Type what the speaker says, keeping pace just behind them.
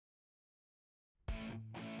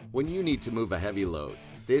When you need to move a heavy load,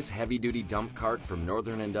 this heavy-duty dump cart from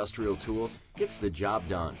Northern Industrial Tools gets the job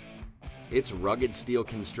done. Its rugged steel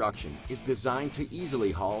construction is designed to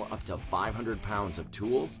easily haul up to 500 pounds of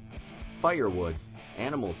tools, firewood,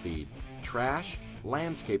 animal feed, trash,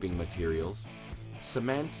 landscaping materials,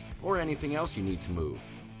 cement, or anything else you need to move.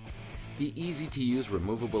 The easy-to-use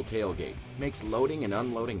removable tailgate makes loading and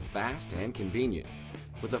unloading fast and convenient,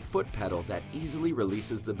 with a foot pedal that easily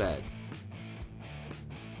releases the bed.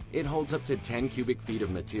 It holds up to 10 cubic feet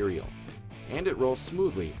of material, and it rolls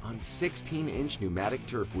smoothly on 16-inch pneumatic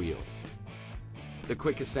turf wheels. The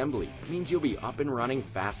quick assembly means you'll be up and running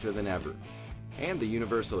faster than ever, and the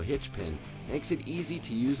universal hitch pin makes it easy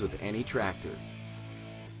to use with any tractor.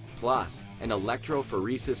 Plus, an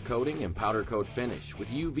electrophoresis coating and powder coat finish with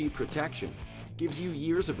UV protection gives you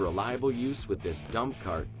years of reliable use with this dump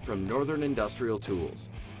cart from Northern Industrial Tools.